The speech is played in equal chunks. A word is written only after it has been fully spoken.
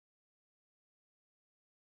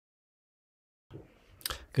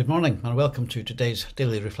Good morning and welcome to today's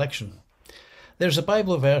daily reflection. There's a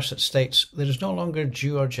Bible verse that states, "There is no longer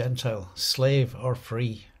Jew or Gentile, slave or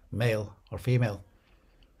free, male or female."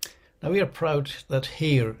 Now we are proud that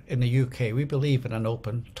here in the UK we believe in an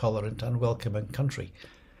open, tolerant and welcoming country.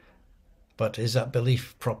 But is that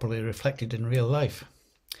belief properly reflected in real life?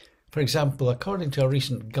 For example, according to a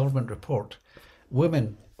recent government report,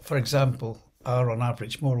 women, for example, are on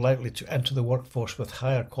average more likely to enter the workforce with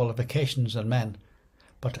higher qualifications than men,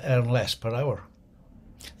 but earn less per hour.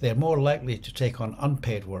 They are more likely to take on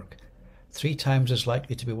unpaid work, 3 times as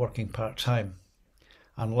likely to be working part-time,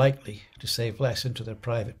 and likely to save less into their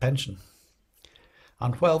private pension.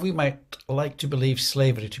 And while we might like to believe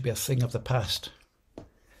slavery to be a thing of the past,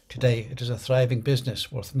 today it is a thriving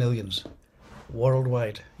business worth millions,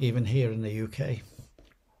 worldwide, even here in the UK.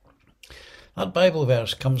 That Bible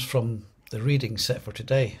verse comes from the reading set for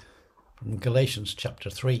today, from Galatians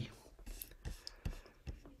chapter 3.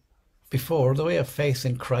 Before, the way of faith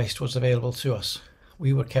in Christ was available to us.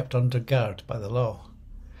 We were kept under guard by the law.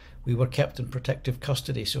 We were kept in protective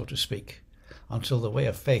custody, so to speak, until the way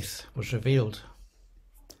of faith was revealed.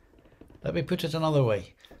 Let me put it another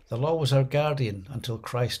way. The law was our guardian until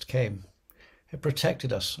Christ came. It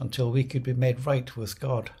protected us until we could be made right with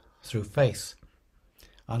God through faith.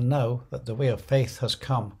 And now that the way of faith has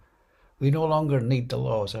come, we no longer need the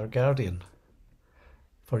law as our guardian.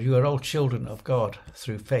 For you are all children of God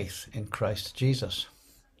through faith in Christ Jesus.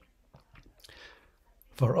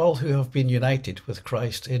 For all who have been united with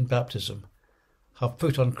Christ in baptism have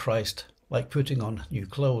put on Christ like putting on new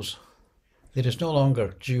clothes. There is no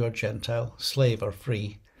longer Jew or Gentile, slave or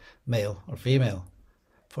free, male or female,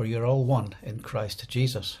 for you are all one in Christ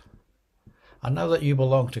Jesus. And now that you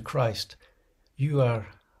belong to Christ, you are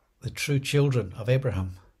the true children of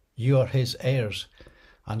Abraham. You are his heirs,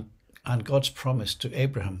 and God's promise to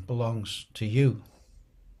Abraham belongs to you.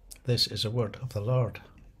 This is a word of the Lord.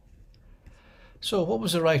 So what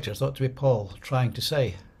was the writer, thought to be Paul, trying to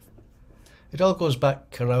say? It all goes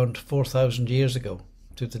back around 4,000 years ago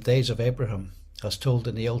to the days of Abraham, as told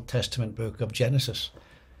in the Old Testament book of Genesis,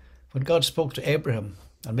 when God spoke to Abraham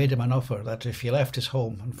and made him an offer that if he left his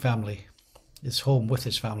home and family, his home with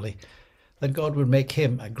his family, then God would make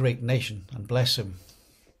him a great nation and bless him.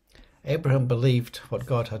 Abraham believed what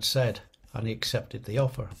God had said, and he accepted the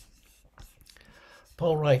offer.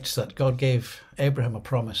 Paul writes that God gave Abraham a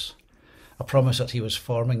promise that he was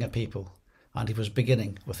forming a people, and he was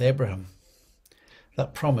beginning with Abraham.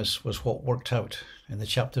 That promise was what worked out in the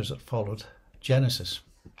chapters that followed Genesis.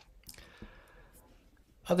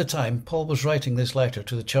 At the time, Paul was writing this letter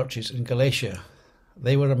to the churches in Galatia.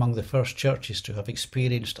 They were among the first churches to have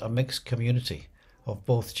experienced a mixed community of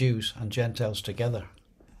both Jews and Gentiles together.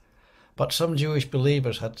 But some Jewish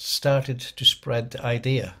believers had started to spread the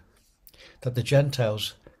idea that the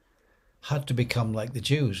Gentiles had to become like the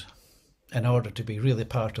Jews in order to be really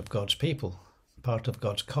part of God's people, part of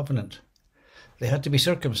God's covenant. They had to be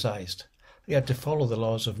circumcised. They had to follow the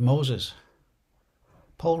laws of Moses.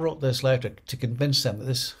 Paul wrote this letter to convince them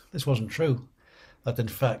that this wasn't true, that in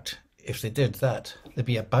fact, if they did that, they'd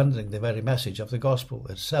be abandoning the very message of the gospel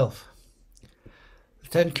itself. The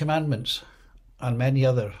 10 Commandments and many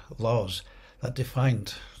other laws that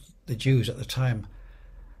defined the Jews at the time,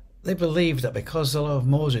 they believed that because the law of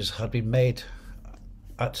Moses had been made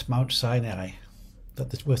at Mount Sinai,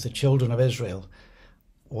 that with the children of Israel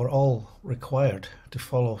were all required to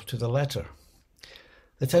follow to the letter.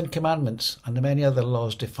 The 10 Commandments and the many other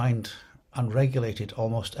laws defined and regulated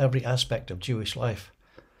almost every aspect of Jewish life,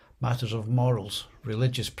 matters of morals,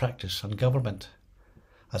 religious practice and government,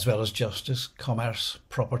 as well as justice, commerce,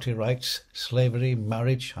 property rights, slavery,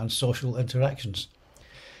 marriage and social interactions.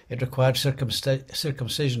 It required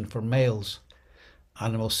circumcision for males,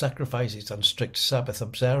 animal sacrifices and strict Sabbath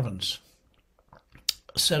observance.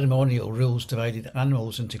 Ceremonial rules divided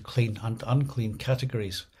animals into clean and unclean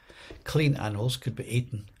categories. Clean animals could be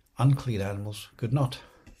eaten, unclean animals could not.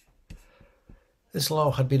 This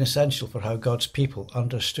law had been essential for how God's people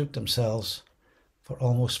understood themselves for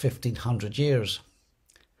almost 1,500 years.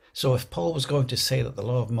 So if Paul was going to say that the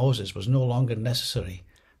law of Moses was no longer necessary,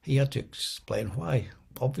 he had to explain why,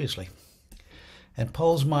 obviously. In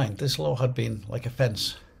Paul's mind, this law had been like a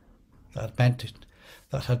fence that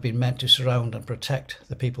had been meant to surround and protect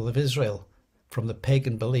the people of Israel from the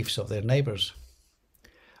pagan beliefs of their neighbours.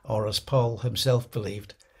 Or as Paul himself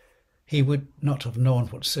believed, he would not have known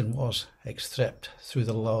what sin was except through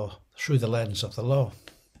the lens of the law.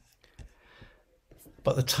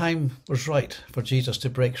 But the time was right for Jesus to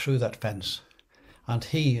break through that fence, and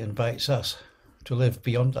he invites us to live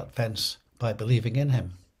beyond that fence by believing in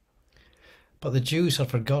him. But the Jews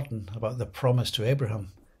had forgotten about the promise to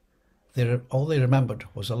Abraham All they remembered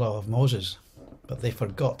was the law of Moses, but they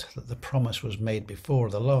forgot that the promise was made before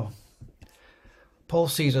the law. Paul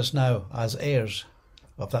sees us now as heirs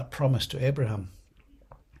of that promise to Abraham,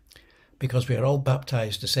 because we are all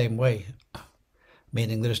baptized the same way,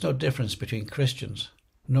 meaning there is no difference between Christians,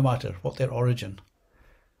 no matter what their origin.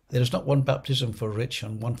 There is not one baptism for rich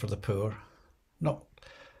and one for the poor, not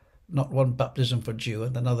one baptism for Jew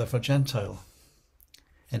and another for Gentile.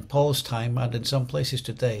 In Paul's time, and in some places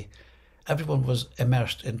today, everyone was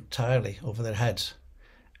immersed entirely over their heads.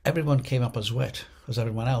 Everyone came up as wet as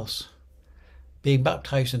everyone else. Being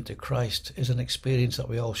baptized into Christ is an experience that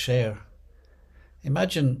we all share.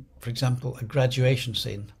 Imagine, for example, a graduation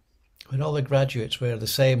scene when all the graduates wear the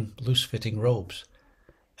same loose-fitting robes.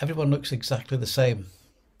 Everyone looks exactly the same.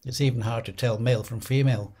 It's even hard to tell male from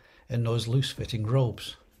female in those loose-fitting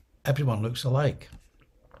robes. Everyone looks alike.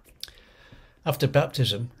 After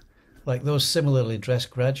baptism, like those similarly dressed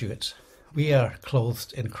graduates, we are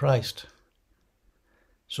clothed in Christ.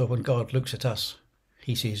 So when God looks at us,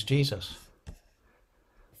 he sees Jesus.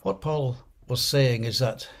 What Paul was saying is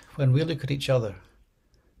that when we look at each other,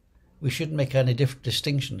 we shouldn't make any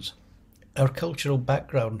distinctions. Our cultural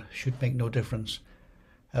background should make no difference.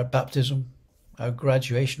 Our baptism, our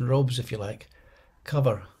graduation robes, if you like,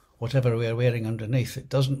 cover whatever we are wearing underneath. It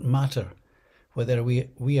doesn't matter whether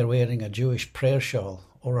we are wearing a Jewish prayer shawl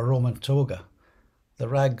or a Roman toga, the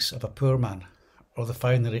rags of a poor man or the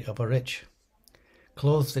finery of a rich.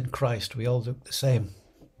 Clothed in Christ, we all look the same.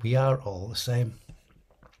 We are all the same.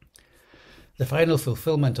 The final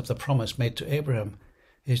fulfillment of the promise made to Abraham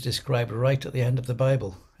is described right at the end of the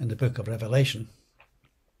Bible in the book of Revelation,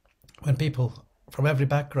 when people from every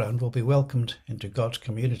background will be welcomed into God's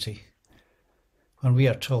community, when we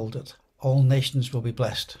are told that all nations will be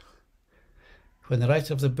blessed. When the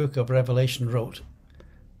writer of the book of Revelation wrote,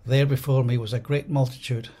 "There before me was a great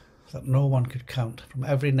multitude that no one could count, from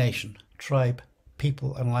every nation, tribe,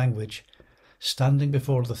 people and language, standing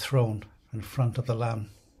before the throne in front of the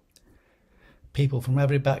Lamb." People from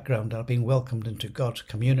every background are being welcomed into God's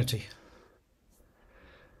community.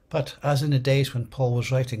 But as in the days when Paul was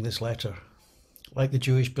writing this letter, like the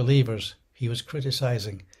Jewish believers he was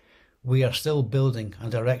criticizing, we are still building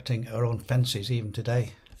and erecting our own fences even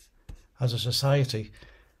today. As a society,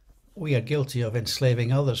 we are guilty of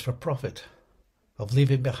enslaving others for profit, of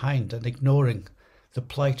leaving behind and ignoring the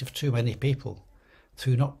plight of too many people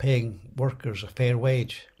through not paying workers a fair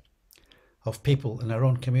wage, of people in our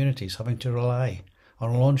own communities having to rely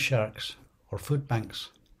on loan sharks or food banks.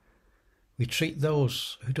 We treat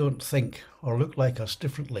those who don't think or look like us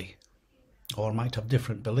differently, or might have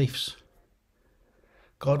different beliefs.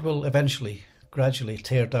 God will eventually, gradually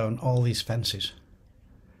tear down all these fences.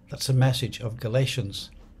 That's the message of Galatians.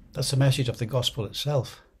 That's the message of the gospel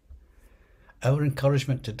itself. Our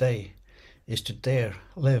encouragement today is to dare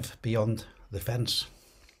live beyond the fence.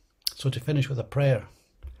 So to finish with a prayer.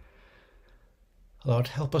 Lord,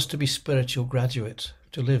 help us to be spiritual graduates,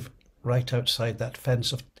 to live right outside that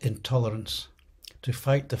fence of intolerance, to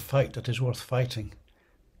fight the fight that is worth fighting,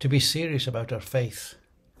 to be serious about our faith,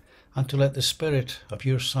 and to let the Spirit of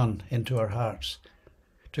your Son into our hearts,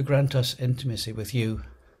 to grant us intimacy with you,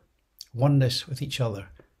 oneness with each other,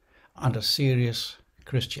 and a serious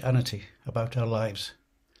Christianity about our lives.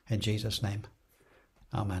 In Jesus' name,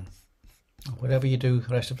 amen. Whatever you do,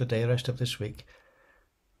 rest of the day, rest of this week,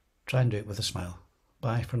 try and do it with a smile.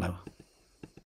 Bye for now.